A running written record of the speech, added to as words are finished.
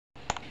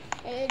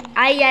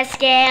Aya,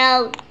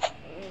 scale.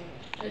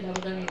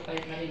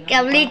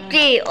 Scale,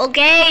 Lipty,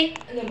 okay?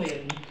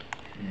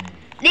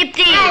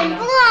 Lipty. I'm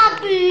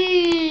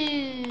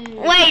floppy.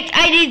 Wait,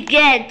 I did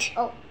get.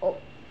 Oh.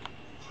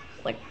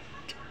 What?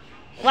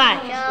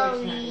 What?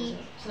 Sorry.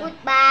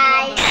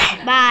 Goodbye.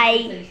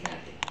 Bye.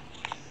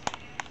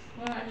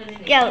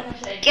 Go,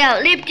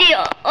 Lipty,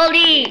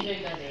 Oli.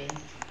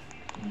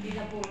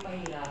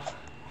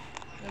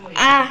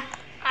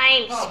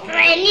 I'm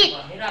spraying it.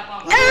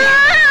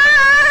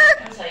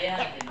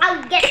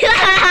 I'll get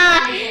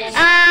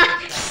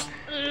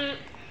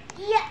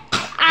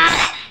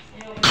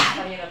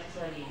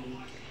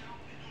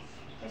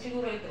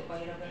Siguro ito,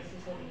 pahirapan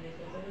sa sarili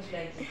ito. Pero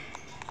slide.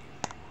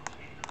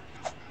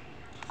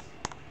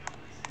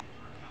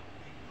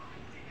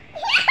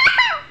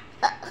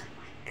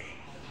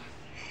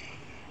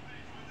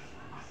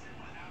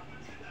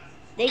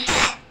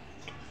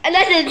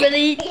 That is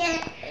really.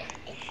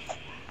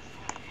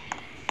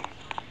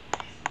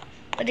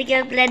 What do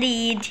you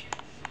bloody eat?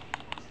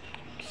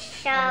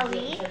 Shall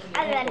we?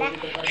 I'm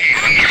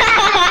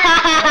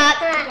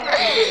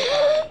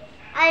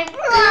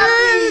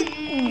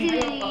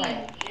floppy.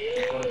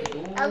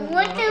 I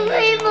want to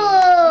be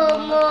more.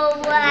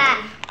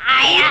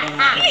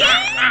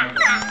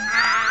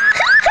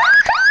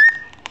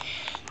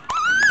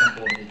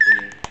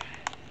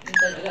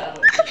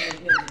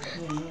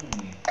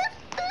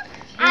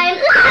 I'm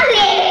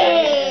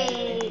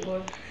falling.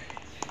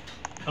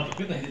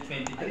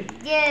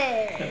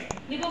 Yeah.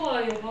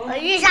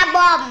 Use a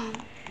bomb.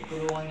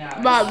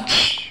 Bomb.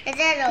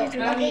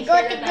 Okay,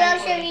 go to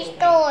grocery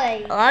store.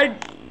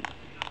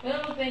 Pero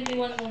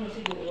 21 muna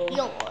siguro.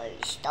 Yo,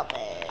 stop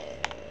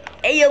it.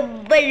 Hey, yo,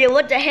 buddy,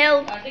 what the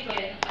hell? Ate ko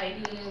yan, ay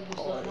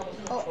gusto na ako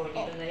sa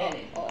 40 na yan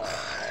eh.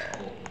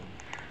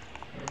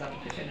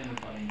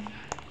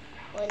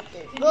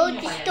 Go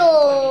to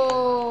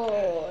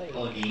store.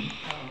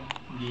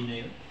 Hindi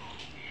na yun.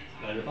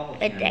 Lalo pa ako.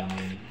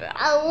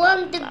 I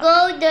want to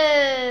go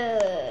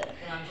there.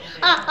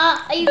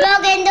 You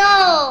broken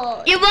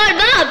door. You want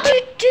bomb?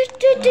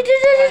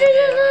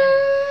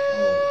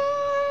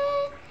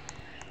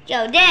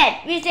 Yo, Dad,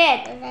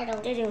 reset.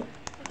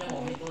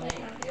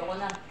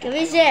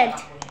 Reset.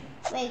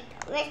 Wait,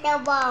 where's the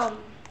bomb?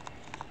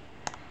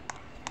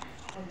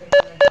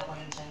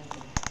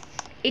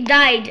 It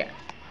died.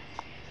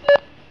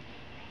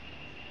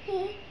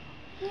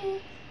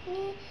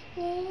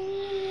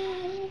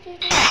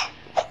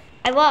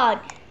 I won.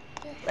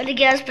 But the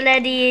girls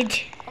bloodied.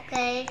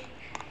 Okay.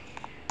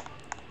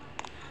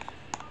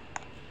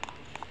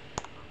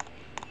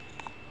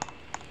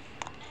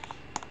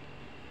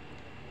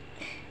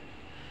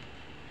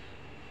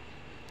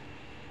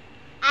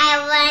 I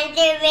want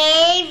a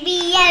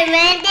baby.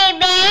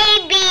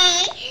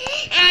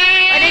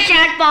 What a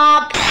chat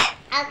pop.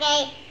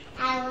 Okay.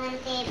 I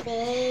want a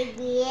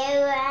baby.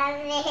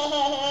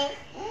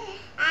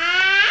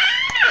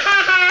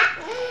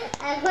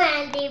 I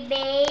want a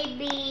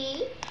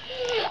baby.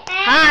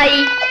 Hi.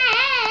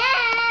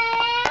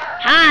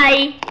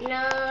 Hi.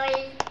 No.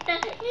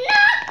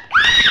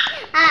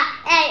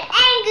 I'm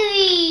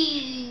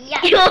angry.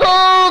 Yo.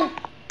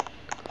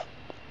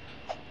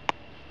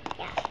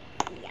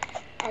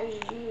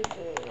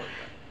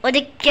 What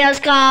the girls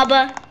called?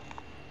 I'm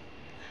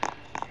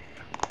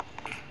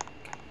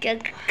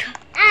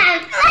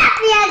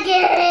happy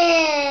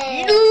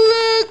again.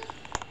 Look.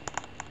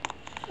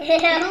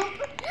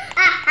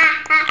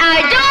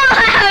 I don't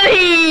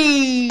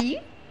happy.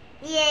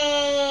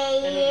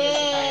 Yay!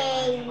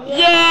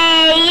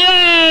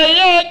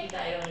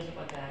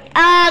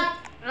 I'm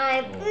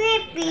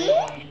creepy.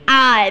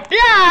 I'm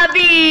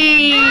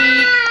blobby.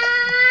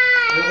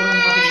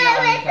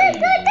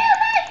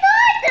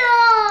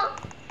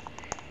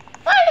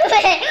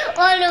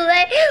 All the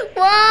way.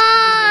 Oh.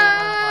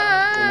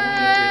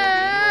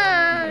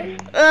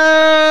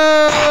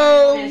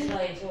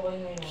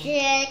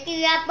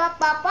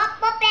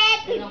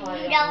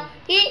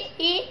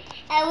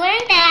 I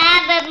want to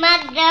have a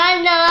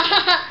McDonald's.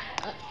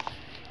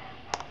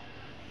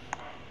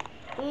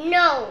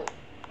 No.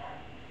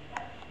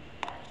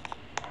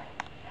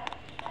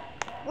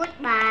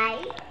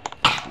 Goodbye.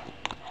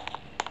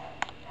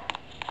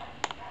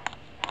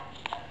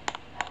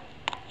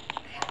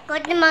 Go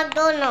to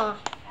McDonald's.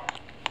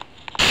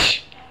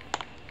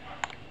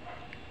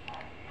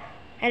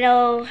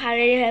 Hello, how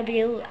do I help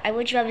you? I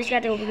want you to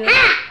have over here.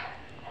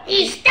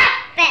 You stop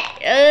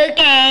it.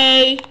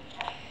 Okay.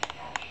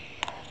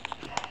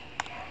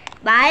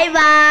 Bye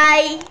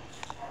bye.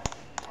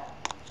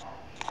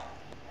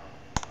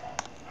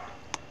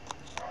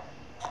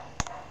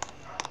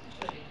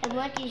 I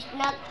want to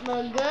snack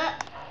burger.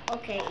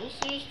 Okay, it's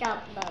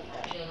snack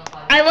burger.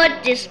 I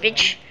want this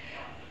bitch.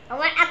 I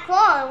want a call.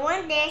 I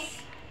want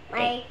this.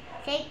 I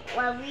take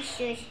what we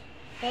should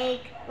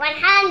take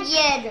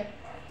 100.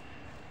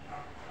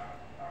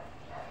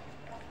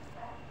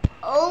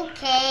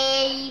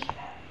 Okay.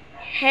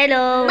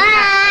 Hello.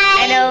 Bye.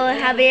 Hello,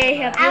 how may I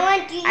help you?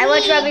 I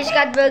want to Travis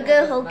Scott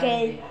burger.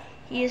 Okay.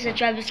 Here's a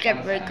Travis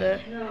Scott burger.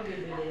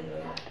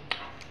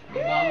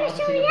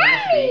 So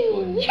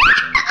yummy.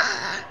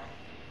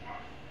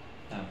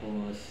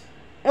 Tapos,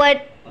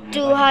 What?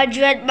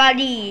 200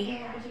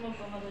 money. Kasi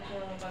magpamagod siya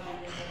ng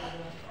pamilya sa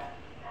mga.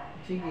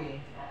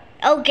 sige.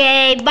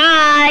 Okay,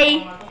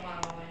 bye.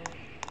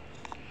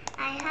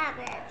 I have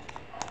it.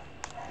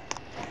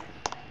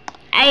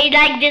 I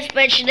like this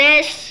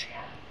business.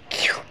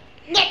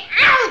 Get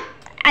out!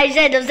 I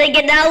said I'm saying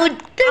get out.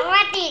 I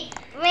want it.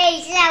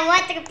 Wait, I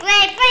want to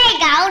play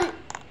playground.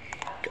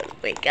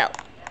 Wake up.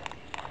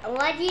 I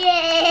want it.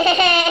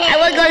 I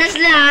will go to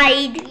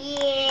slide.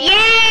 Yeah.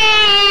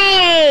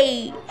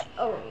 Yay!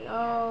 Oh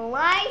no,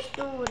 why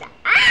should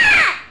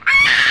Ah!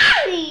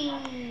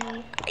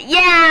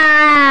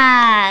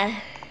 Yeah!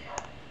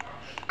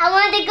 I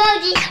want to go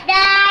to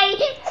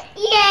slide.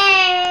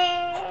 Yay!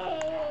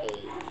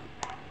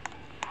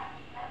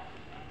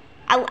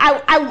 Ow,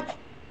 ow, ow.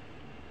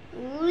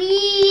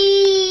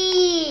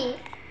 Wee!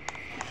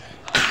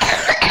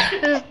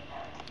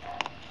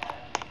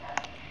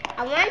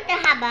 I want to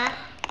have a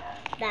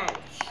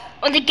dance.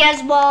 On the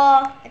gas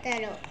ball. I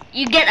don't know.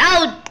 You get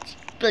out,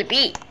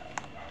 Flippy.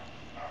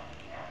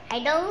 I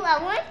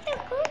want to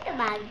go to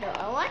Magdo.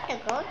 I want to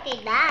go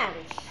to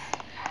dance.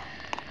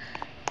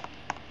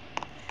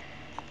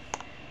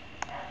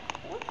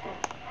 I want to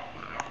dance.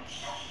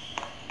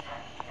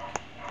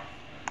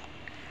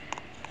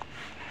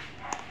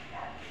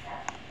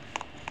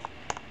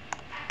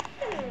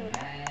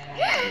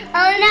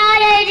 Oh no,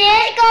 they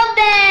did go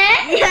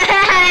back!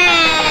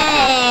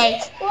 Yay!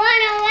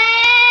 Run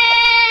away!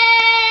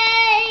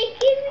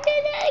 Give me the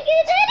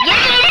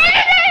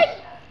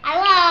Yay! I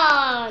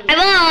won! I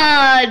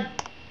won!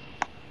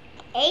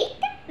 8?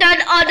 Turn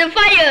on the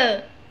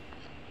fire.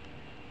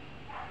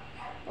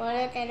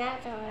 Wala na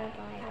sa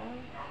fire.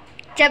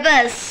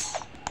 Jabez.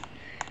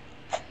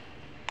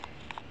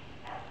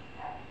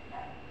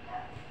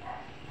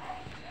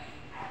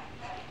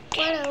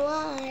 What a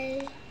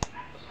why?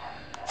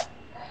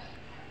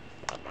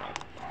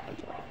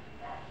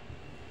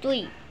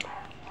 3.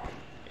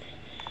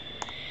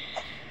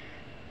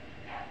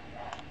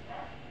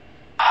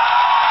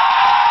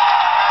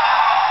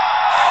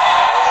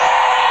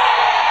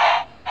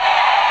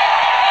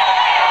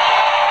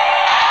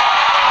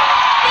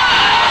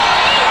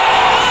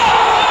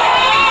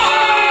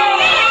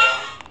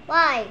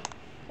 Why?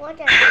 What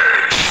a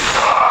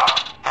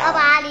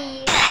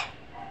Babali.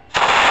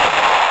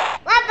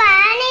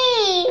 Babali.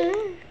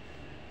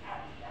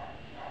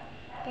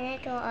 Can I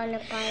go on the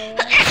fire?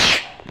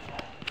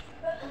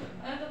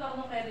 Ano to ako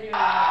ng feather yung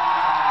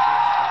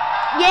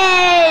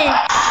Yay!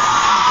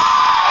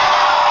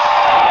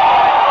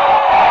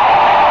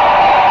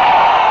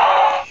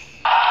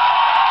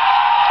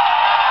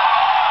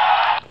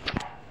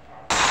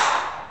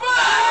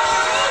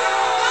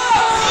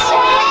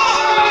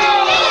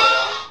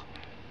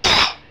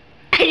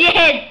 I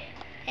did!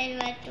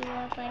 And what do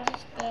I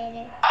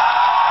understand?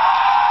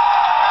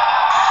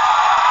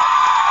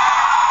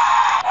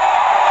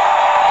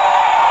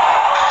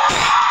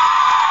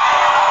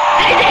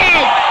 I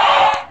did!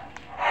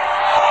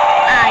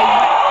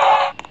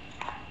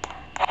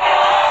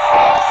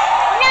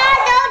 No,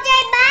 don't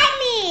say by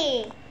me.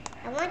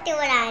 I want to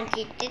run.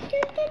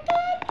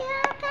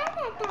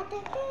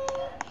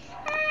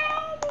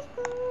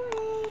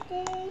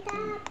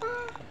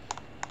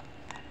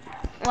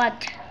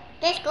 What?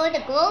 Let's go to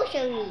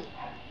grocery.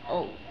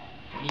 Oh,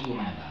 Ligo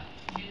mo na ba?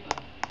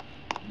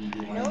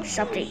 Ligo mo na.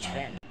 something's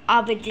red.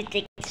 I'll be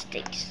the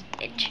sticks.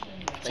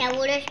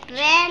 Shawula's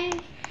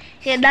friend.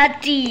 You're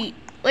naughty.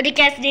 What the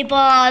cat's name,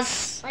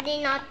 boss? What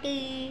is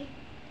naughty?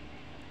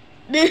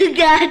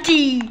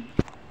 Naughty.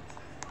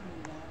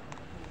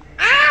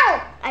 Ow!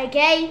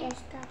 Okay. Let's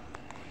stop.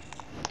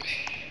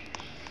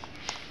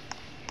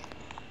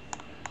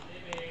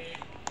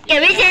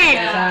 Get me said.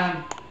 Kuya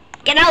Sam!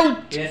 Get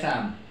out. Kuya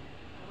Sam!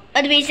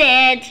 What we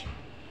said.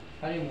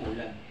 Paano yung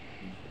uulan?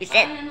 We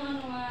said.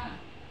 ano nga.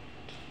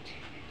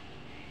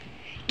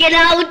 Get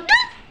out.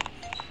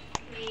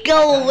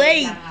 Go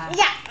away.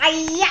 Yeah,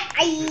 yeah.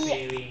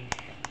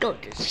 Go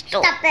to the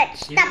store. Stop it,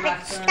 stop it,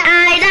 stop it.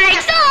 I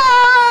like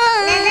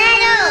soy.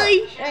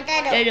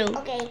 No.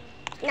 Okay.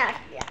 No,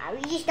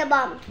 we use the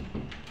bomb.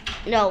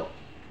 No.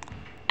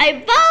 I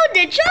found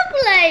the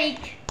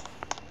chocolate.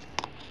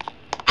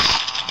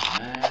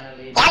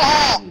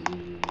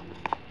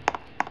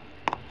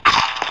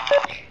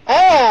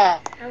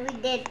 And we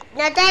did.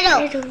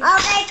 Nintendo.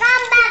 Okay,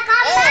 come back.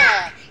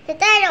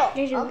 Nintendo.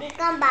 Okay,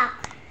 come back.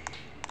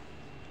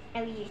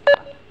 And we use the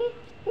bomb.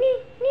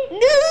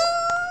 No.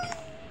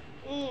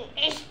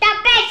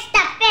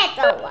 Stop it.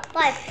 Oh,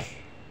 what?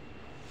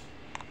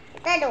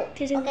 Nintendo.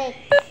 Okay.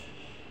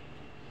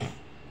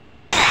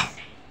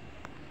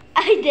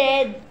 I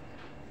did.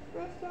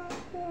 Where's that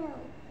bill?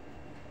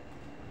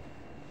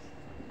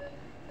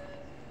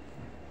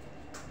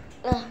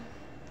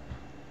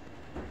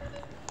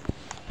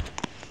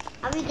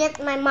 I will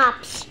get my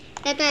mops.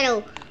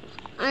 Nintendo.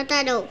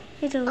 Okay,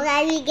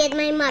 I will get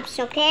my mops,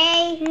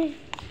 okay?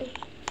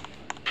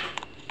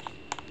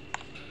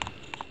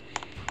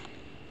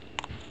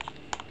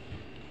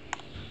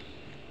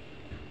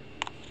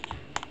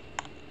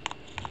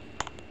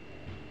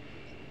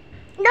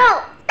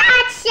 No,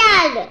 that's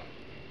child.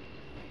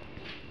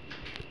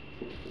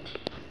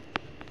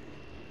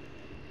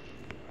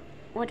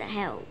 What the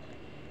hell?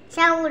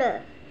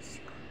 Shoulder.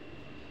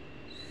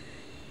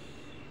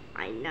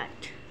 I'm not.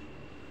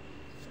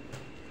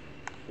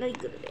 Very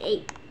good.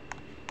 Hey.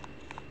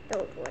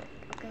 Don't work.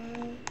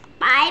 Okay.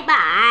 Bye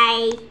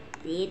bye.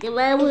 See you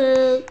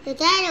tomorrow.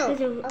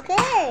 Potato.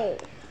 Okay.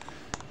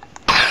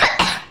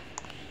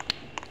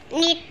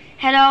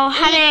 Hello,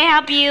 how can I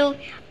help you?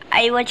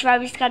 I want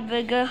Travis Scott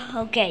burger.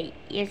 Okay,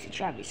 here's the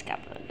Travis Scott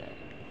burger.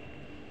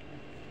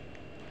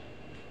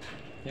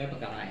 Kaya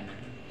pagkakain.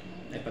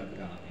 Ay,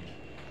 pagkakain.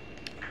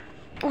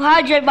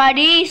 200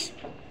 buddies.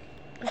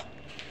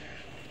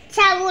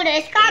 Shoulder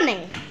is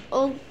coming.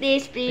 Oh,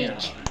 this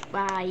bitch.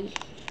 Bye.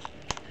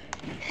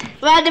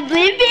 Wow, the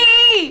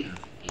baby!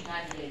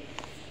 800.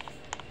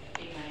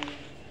 800.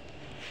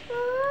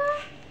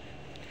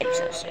 I'm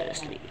so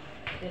seriously.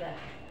 Tira.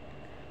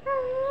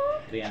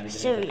 300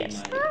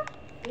 Serious. 300 na ba?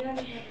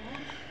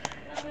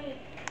 Bakit?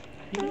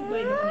 Hindi ba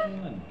yun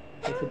naman?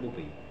 Kasi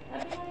buffet.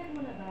 Sabi mo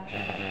na ba?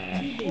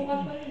 Bukal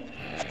pa rin.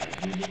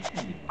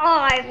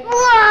 I'm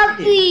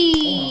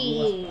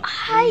fluffy!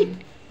 Hi!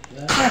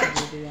 Ano?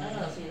 Sino?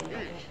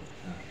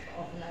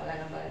 Off na. Wala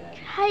nang balan.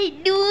 Hi,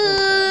 do!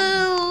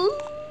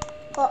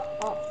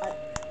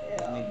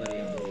 May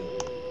bariyang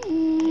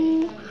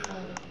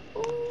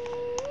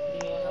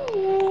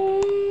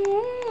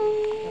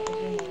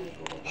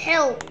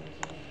Help.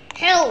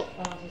 Help.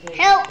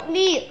 Help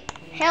me.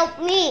 Help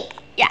me.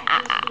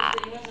 Yeah,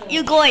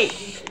 you going.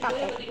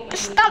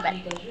 Stop it.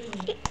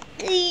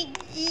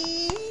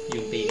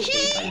 yung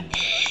PayPal.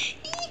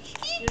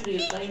 Yung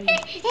real time.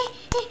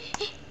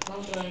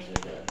 Mang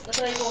transfer.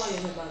 Katry ko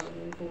ngayon sa bago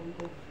yung phone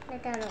ko.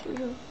 Okay,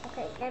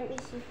 let me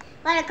see.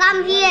 Well,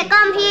 come here.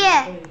 Come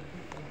here.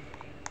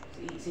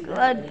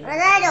 Good.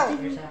 Ronaldo,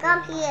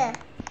 come here.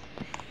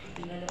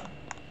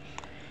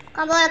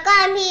 Come on,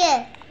 come here.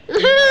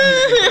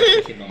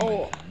 Kasi bang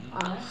Oh.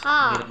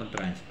 Aha. hirap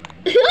mag-transfer.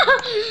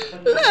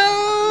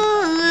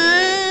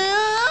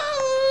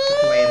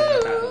 Wire na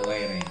tato,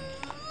 wiring.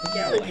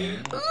 Kaya wire.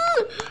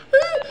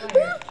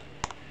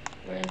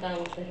 Wire ang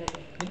tawag talaga.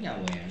 Kanya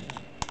wire.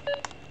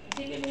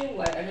 Isipin mo yung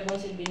wire. Ano bang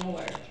silbi ng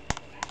wire?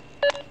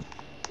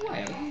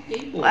 Wire?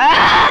 Cable.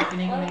 Ah!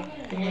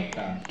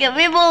 Pinag-connecta. Give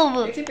me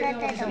move. Kasi pwede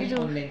naman sabihin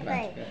online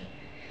transfer.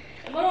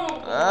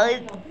 Marunong.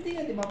 Hindi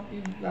nga, di ba?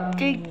 Parang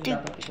Dig, dig,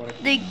 dapat i-correct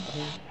dig.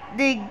 mo.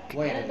 Dig,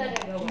 Wire. Ano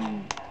talaga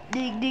wire?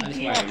 dig, dig. Alis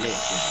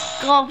wireless.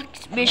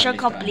 Mission Wireless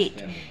complete.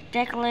 transfer.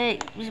 Technically,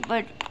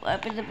 but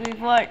open the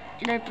report.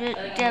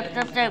 Tap,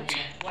 tap, tap.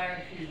 Wire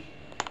fee.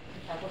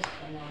 Tapos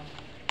ano?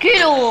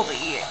 Get over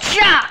here.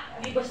 Shot.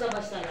 Hindi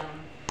basta-basta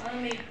lang. Ano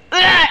may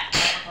Ah!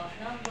 account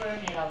number,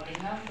 may routing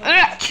number.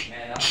 Ah!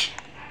 Meron.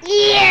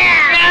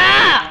 Yeah.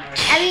 Ah!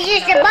 Have you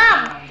used the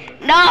bomb?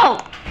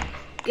 No.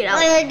 Get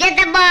out. Get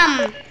the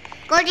bomb.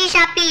 Go to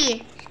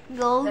Shopee.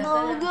 No,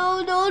 no,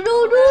 no, no, no,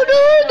 no,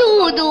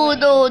 no, no,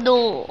 no,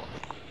 no.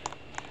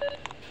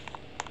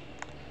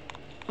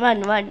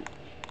 Run, run.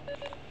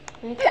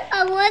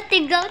 I want to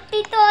go to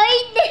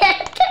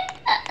toilet.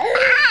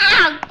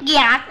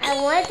 Yuck. I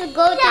want to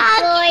go to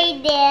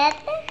toilet.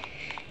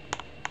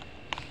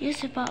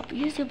 Use the bomb,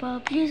 use the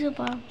bomb, use the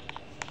bomb.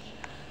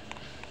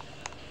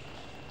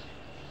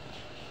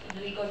 Si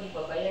Rico, di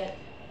pa bayad.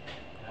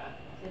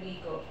 Si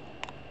Rico.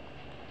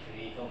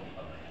 Rico, hindi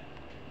pa ba yan?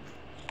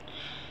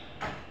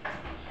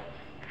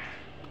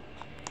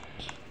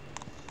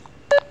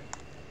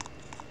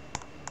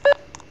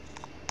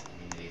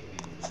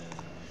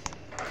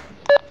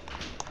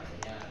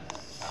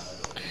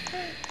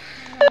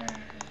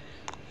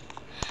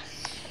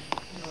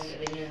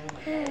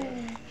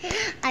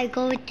 I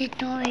go to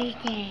toilet.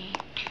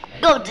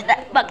 Go to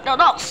that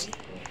McDonald's.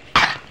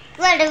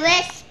 Well,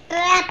 where's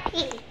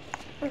Flappy?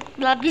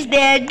 Blobby's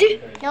dead.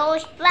 No,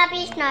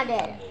 Flappy's not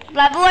there.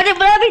 Blobby, what is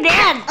Blobby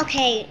dead?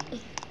 Okay.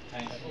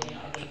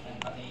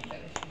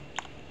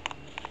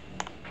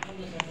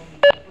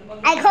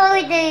 I go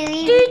with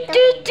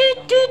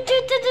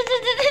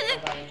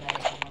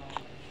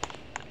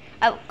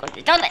Oh, go to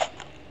the toilet.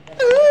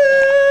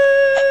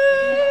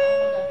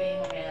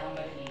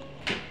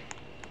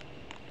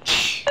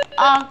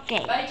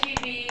 Okay. Bye,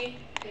 Chibi.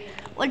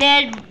 Well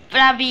then,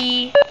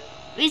 Blobby,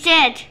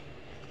 reset.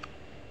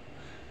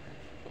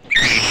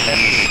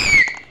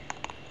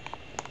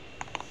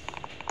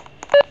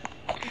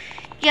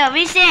 Yeah,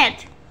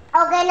 reset.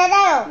 Okay na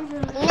tayo.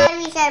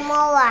 Inalisan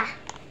mo ah.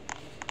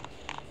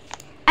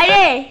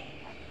 Ay,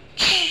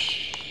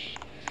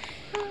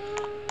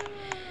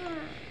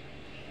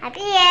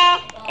 Happy eh.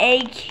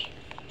 egg.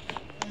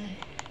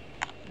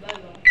 Bye,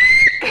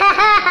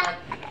 bye.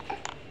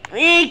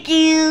 Thank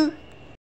you.